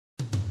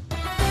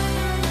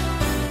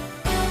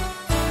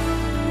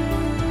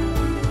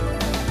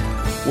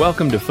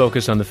Welcome to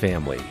Focus on the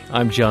Family.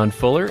 I'm John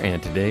Fuller,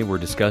 and today we're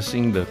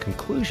discussing the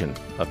conclusion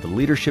of the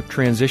leadership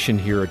transition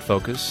here at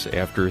Focus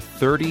after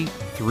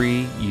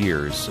 33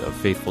 years of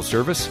faithful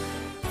service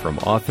from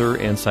author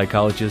and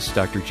psychologist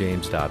Dr.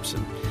 James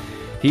Dobson.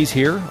 He's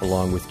here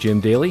along with Jim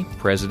Daly,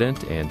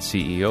 President and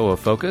CEO of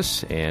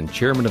Focus, and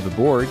Chairman of the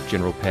Board,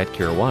 General Pat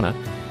Caruana.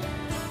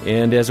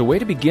 And as a way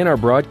to begin our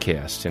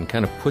broadcast and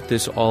kind of put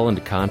this all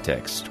into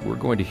context, we're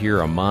going to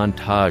hear a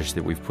montage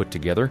that we've put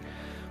together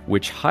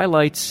which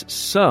highlights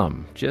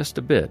just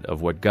a bit,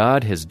 of what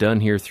God has done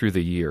here through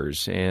the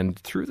years and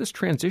through this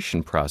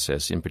transition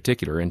process in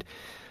particular. And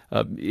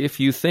if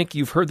you think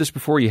you've heard this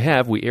before, you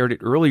have. We aired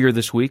it earlier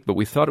this week, but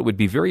we thought it would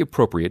be very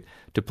appropriate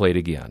to play it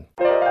again.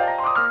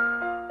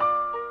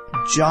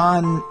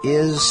 John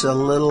is a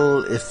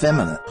little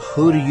effeminate.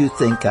 Who do you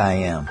think I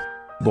am?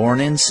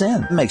 Born in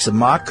sin. Makes a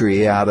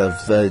mockery out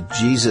of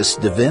Jesus'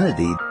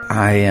 divinity.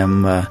 I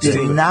am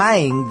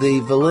denying the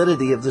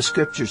validity of the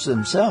Scriptures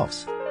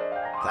themselves.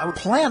 I would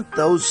plant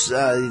those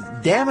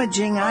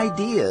damaging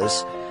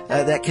ideas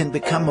that can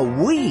become a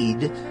weed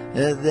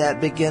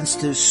that begins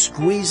to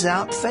squeeze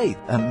out faith.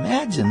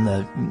 Imagine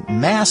the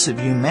massive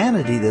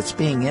humanity that's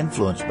being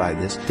influenced by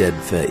this dead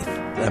faith.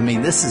 I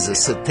mean, this is a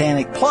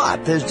satanic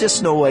plot. There's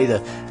just no way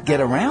to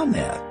get around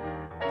that.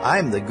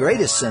 I'm the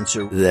greatest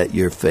censor that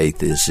your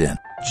faith is in.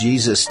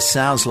 Jesus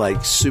sounds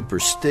like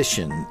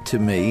superstition to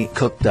me,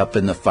 cooked up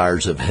in the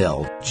fires of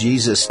hell.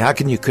 Jesus, how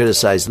can you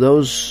criticize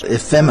those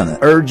effeminate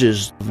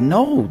urges?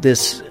 No,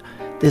 this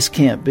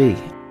can't be.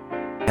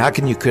 How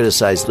can you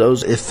criticize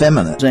those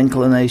effeminate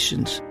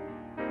inclinations?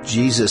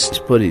 Jesus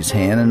put his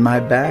hand in my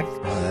back.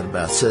 Well, that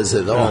about says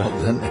it all,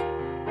 doesn't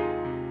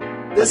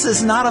it? This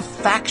is not a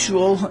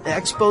factual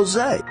expose.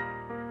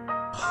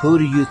 Who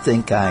do you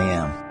think I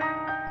am?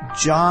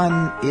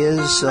 John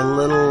is a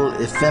little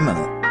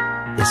effeminate.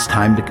 It's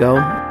time to go.